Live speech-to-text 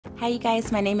Hi you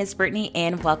guys, my name is Brittany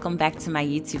and welcome back to my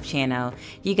YouTube channel.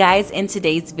 You guys, in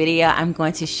today's video, I'm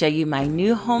going to show you my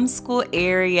new homeschool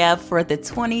area for the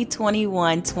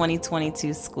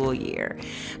 2021-2022 school year.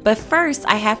 But first,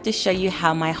 I have to show you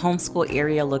how my homeschool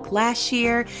area looked last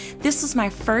year. This was my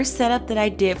first setup that I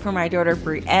did for my daughter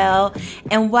Brielle,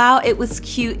 and while it was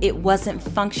cute, it wasn't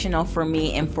functional for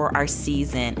me and for our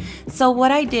season. So what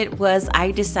I did was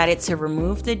I decided to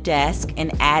remove the desk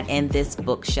and add in this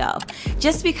bookshelf.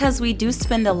 Just because we do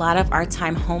spend a lot of our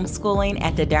time homeschooling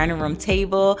at the dining room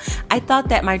table, I thought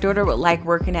that my daughter would like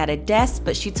working at a desk,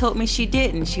 but she told me she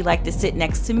didn't. She liked to sit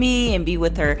next to me and be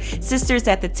with her sisters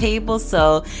at the table,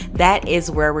 so that is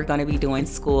where we're going to be doing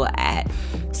school at.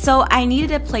 So I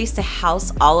needed a place to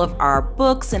house all of our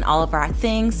books and all of our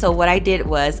things, so what I did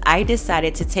was I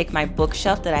decided to take my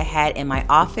bookshelf that I had in my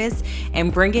office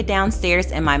and bring it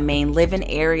downstairs in my main living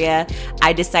area.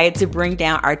 I decided to bring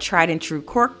down our tried and true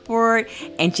corkboard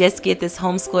and just get this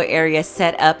homeschool area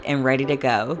set up and ready to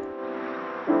go.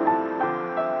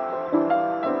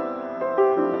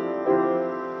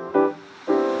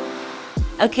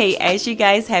 Okay, as you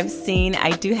guys have seen,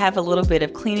 I do have a little bit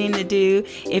of cleaning to do.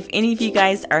 If any of you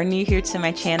guys are new here to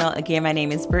my channel, again, my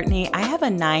name is Brittany. I have a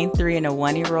 9, 3, and a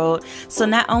 1-year-old. So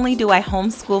not only do I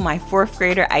homeschool my 4th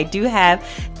grader, I do have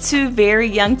 2 very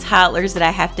young toddlers that I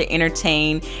have to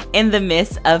entertain in the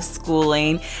midst of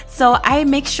schooling. So I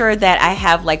make sure that I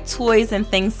have like toys and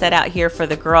things set out here for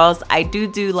the girls. I do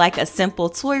like a simple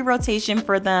toy rotation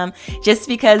for them just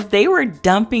because they were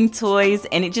dumping toys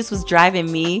and it just was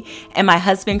driving me and my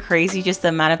husband crazy, just the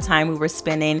amount of time we were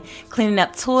spending cleaning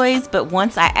up toys. But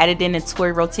once I added in a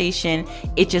toy rotation,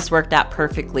 it just worked out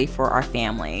perfectly for our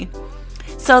family.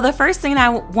 So the first thing I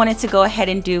wanted to go ahead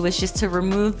and do was just to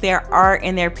remove their art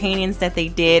and their paintings that they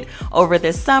did over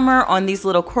the summer on these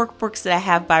little cork books that I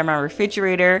have by my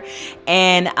refrigerator.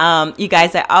 And you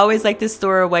guys, I always like to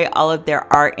store away all of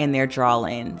their art and their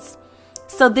drawings.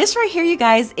 So this right here, you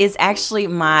guys, is actually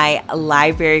my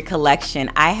library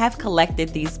collection. I have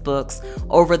collected these books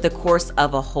over the course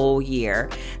of a whole year.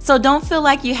 So don't feel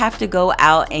like you have to go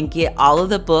out and get all of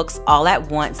the books all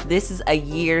at once. This is a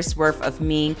year's worth of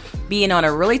me being on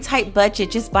a really tight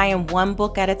budget, just buying one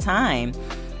book at a time.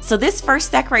 So this first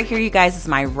stack right here, you guys, is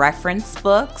my reference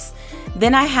books.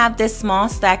 Then I have this small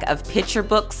stack of picture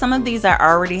books. Some of these I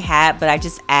already had, but I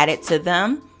just added to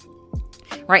them.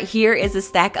 Right here is a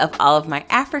stack of all of my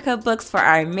Africa books for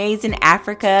our amazing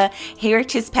Africa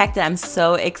Heritage Pack that I'm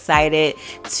so excited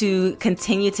to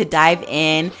continue to dive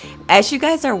in. As you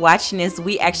guys are watching this,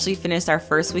 we actually finished our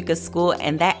first week of school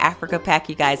and that Africa Pack,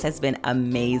 you guys, has been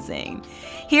amazing.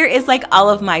 Here is like all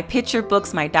of my picture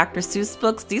books, my Dr. Seuss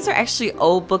books. These are actually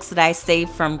old books that I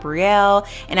saved from Brielle,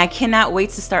 and I cannot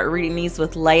wait to start reading these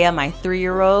with Leia, my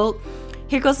 3-year-old.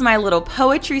 Here goes my little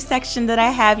poetry section that I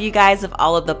have, you guys, of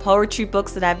all of the poetry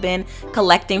books that I've been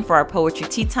collecting for our poetry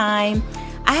tea time.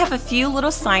 I have a few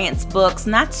little science books,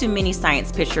 not too many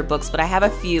science picture books, but I have a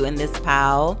few in this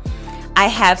pile. I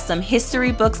have some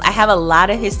history books. I have a lot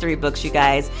of history books, you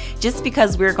guys, just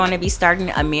because we're going to be starting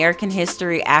American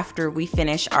history after we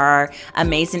finish our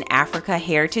amazing Africa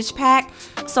Heritage Pack.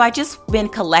 So I just been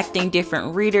collecting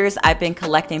different readers. I've been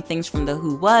collecting things from the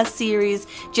Who Was series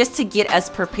just to get us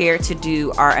prepared to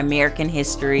do our American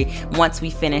history once we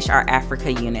finish our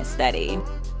Africa unit study.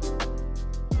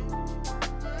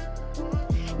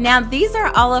 Now, these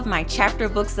are all of my chapter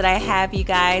books that I have, you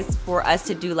guys, for us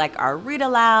to do like our read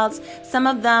alouds. Some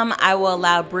of them I will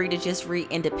allow Bree to just read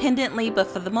independently, but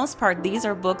for the most part, these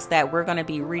are books that we're going to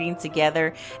be reading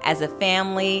together as a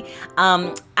family.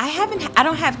 I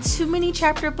don't have too many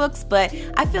chapter books, but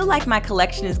I feel like my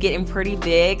collection is getting pretty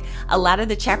big. A lot of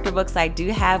the chapter books I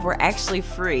do have were actually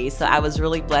free, so I was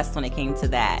really blessed when it came to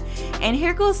that. And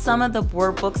here goes some of the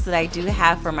word books that I do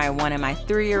have for my 1 and my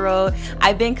 3-year-old.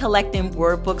 I've been collecting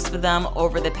word books for them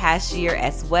over the past year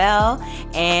as well,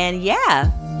 and yeah.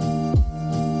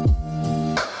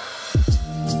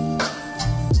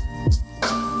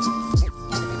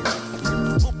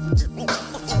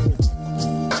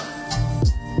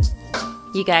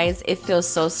 You guys, it feels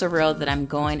so surreal that I'm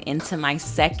going into my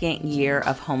 2nd year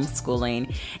of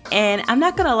homeschooling. And I'm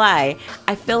not gonna lie,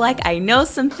 I feel like I know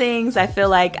some things. I feel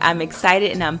like I'm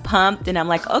excited and I'm pumped and I'm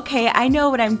like, okay, I know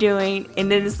what I'm doing. And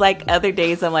then it's like other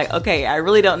days I'm like, okay, I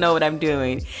really don't know what I'm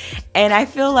doing. And I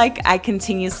feel like I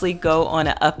continuously go on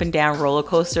an up and down roller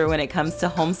coaster when it comes to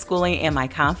homeschooling and my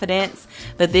confidence.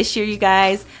 But this year, you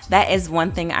guys, that is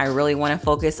one thing I really want to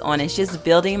focus on, is just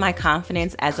building my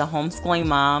confidence as a homeschooling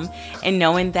mom and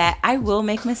knowing that I will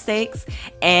make mistakes,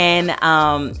 and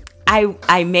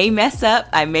I may mess up,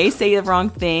 I may say the wrong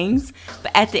things,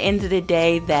 but at the end of the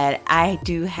day that I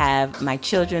do have my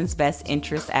children's best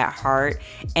interests at heart.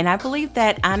 And I believe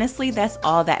that honestly, that's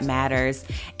all that matters.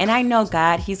 And I know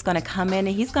God, He's going to come in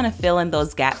and He's going to fill in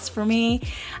those gaps for me.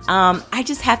 I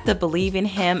just have to believe in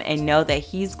Him and know that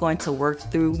He's going to work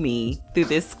through me through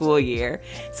this school year.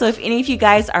 So if any of you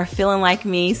guys are feeling like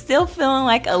me, still feeling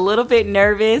like a little bit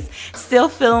nervous, still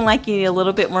feeling like you need a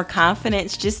little bit more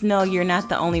confidence, just know you're not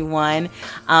the only one.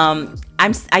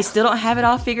 I still don't have it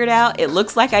all figured out. It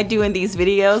looks like I do in these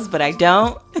videos, but I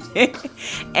don't.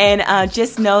 And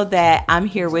just know that I'm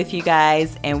here with you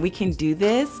guys and we can do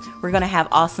this. We're going to have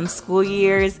awesome school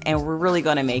years and we're really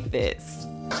going to make this.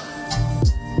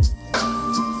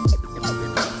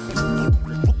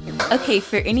 Okay,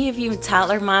 for any of you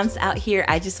toddler moms out here,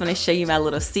 I just want to show you my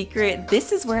little secret.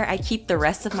 This is where I keep the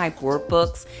rest of my board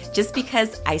books, just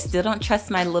because I still don't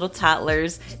trust my little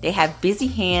toddlers. They have busy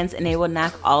hands and they will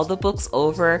knock all the books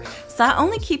over. So I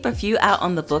only keep a few out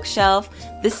on the bookshelf.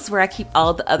 This is where I keep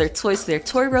all the other toys for their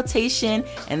toy rotation.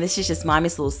 And this is just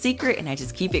mommy's little secret and I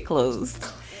just keep it closed.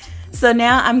 So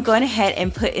now I'm going ahead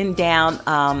and putting down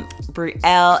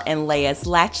Brielle and Leia's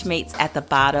latchmates at the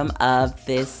bottom of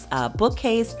this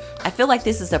bookcase. I feel like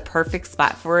this is a perfect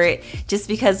spot for it, just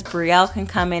because Brielle can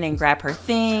come in and grab her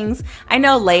things. I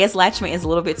know Leia's latchmate is a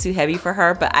little bit too heavy for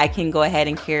her, but I can go ahead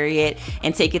and carry it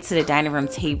and take it to the dining room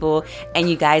table. And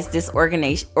you guys, this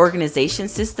organization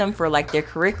system for like their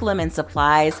curriculum and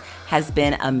supplies has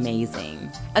been amazing.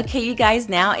 Okay, you guys,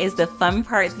 now is the fun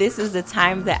part. This is the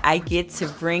time that I get to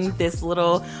bring this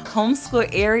little homeschool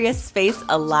area space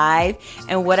alive.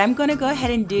 And what I'm going to go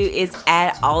ahead and do is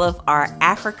add all of our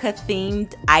Africa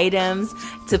themed items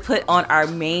to put on our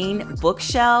main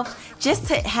bookshelf, just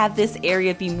to have this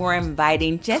area be more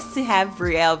inviting, just to have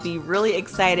Brielle be really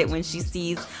excited when she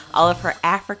sees all of her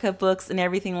Africa books and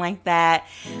everything like that.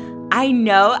 I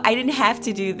know I didn't have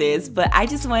to do this, but I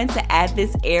just wanted to add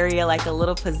this area like a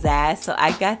little pizzazz. So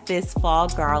I got this fall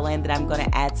garland that I'm going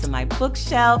to add to my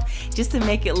bookshelf just to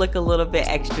make it look a little bit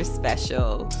extra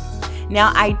special.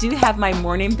 Now I do have my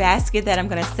morning basket that I'm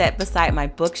going to set beside my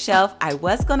bookshelf. I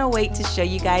was going to wait to show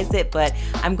you guys it, but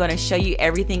I'm going to show you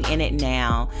everything in it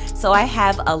now. So I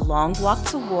have A Long Walk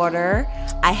to Water.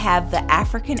 I have the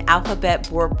African Alphabet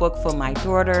board book for my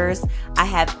daughters. I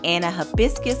have Anna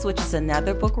Hibiscus, which is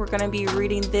another book we're going to be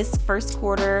reading this first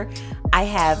quarter. I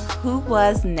have Who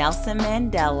Was Nelson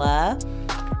Mandela?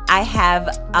 I have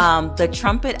The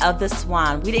Trumpet of the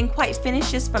Swan. We didn't quite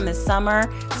finish this from the summer,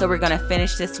 so we're going to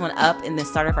finish this one up in the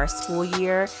start of our school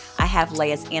year. I have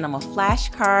Leia's Animal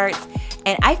Flashcards,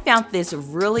 and I found this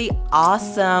really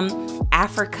awesome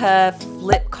Africa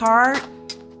flip card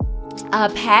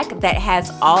pack that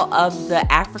has all of the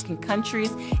African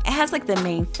countries. It has like the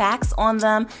main facts on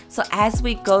them, so as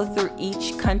we go through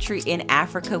each country in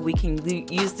Africa, we can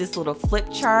use this little flip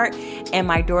chart, and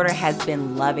my daughter has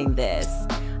been loving this.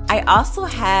 I also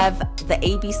have the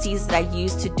ABCs that I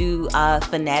use to do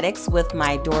phonetics with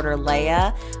my daughter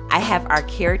Leia. I have our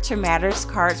Character Matters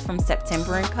cards from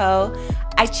September & Co.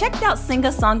 I checked out Sing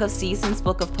a Song of Seasons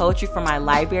book of poetry from my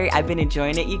library. I've been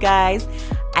enjoying it, you guys.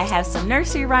 I have some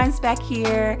nursery rhymes back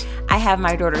here. I have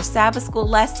my daughter's Sabbath school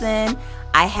lesson.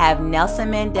 I have Nelson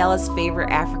Mandela's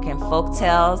favorite African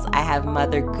folktales. I have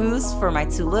Mother Goose for my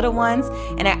two little ones.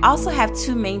 And I also have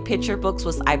two main picture books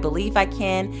with I Believe I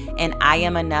Can and I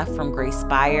Am Enough from Grace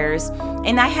Byers.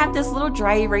 And I have this little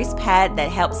dry erase pad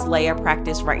that helps Leia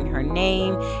practice writing her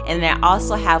name. And then I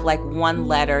also have like one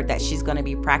letter that she's going to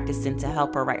be practicing to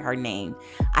help her write her name.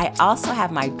 I also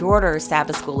have my daughter's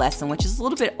Sabbath school lesson, which is a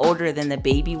little bit older than the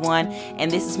baby one.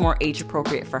 And this is more age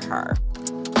appropriate for her.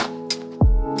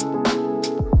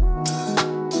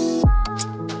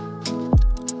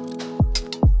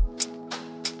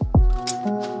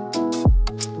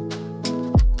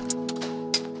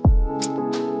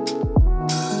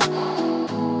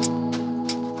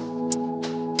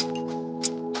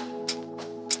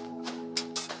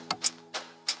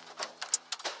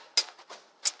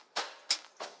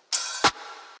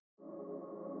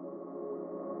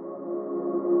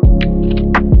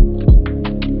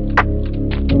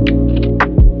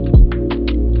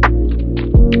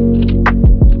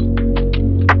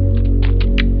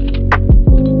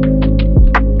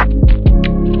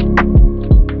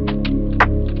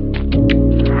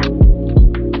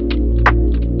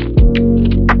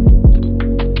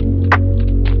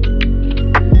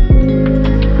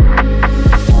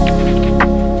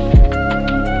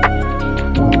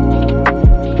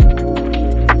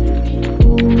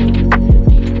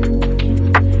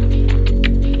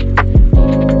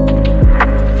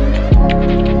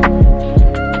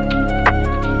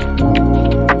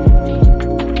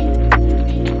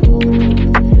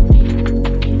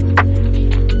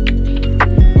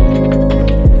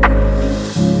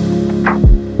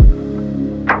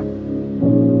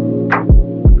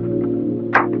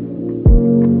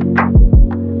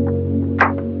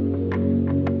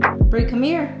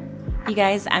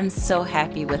 guys, I'm so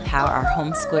happy with how our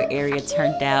homeschool area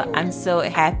turned out. I'm so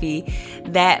happy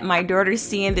that my daughter's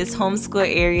seeing this homeschool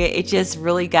area. It just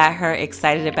really got her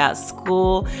excited about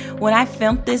school. When I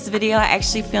filmed this video, I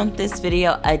actually filmed this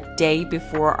video a day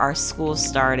before our school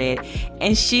started,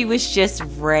 and she was just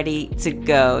ready to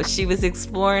go. She was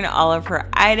exploring all of her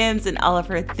items and all of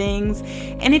her things,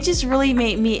 and it just really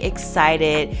made me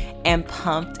excited and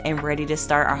pumped and ready to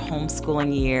start our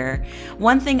homeschooling year.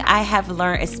 One thing I have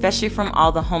learned, especially from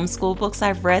all the homeschool books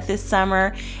I've read this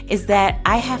summer, is that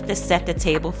I have to set the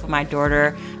table for my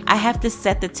daughter. I have to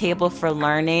set the table for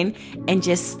learning and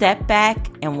just step back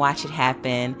and watch it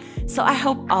happen. So I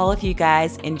hope all of you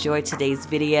guys enjoyed today's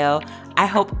video. I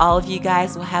hope all of you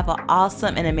guys will have an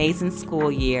awesome and amazing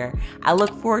school year. I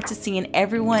look forward to seeing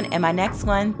everyone in my next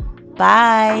one.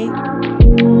 Bye.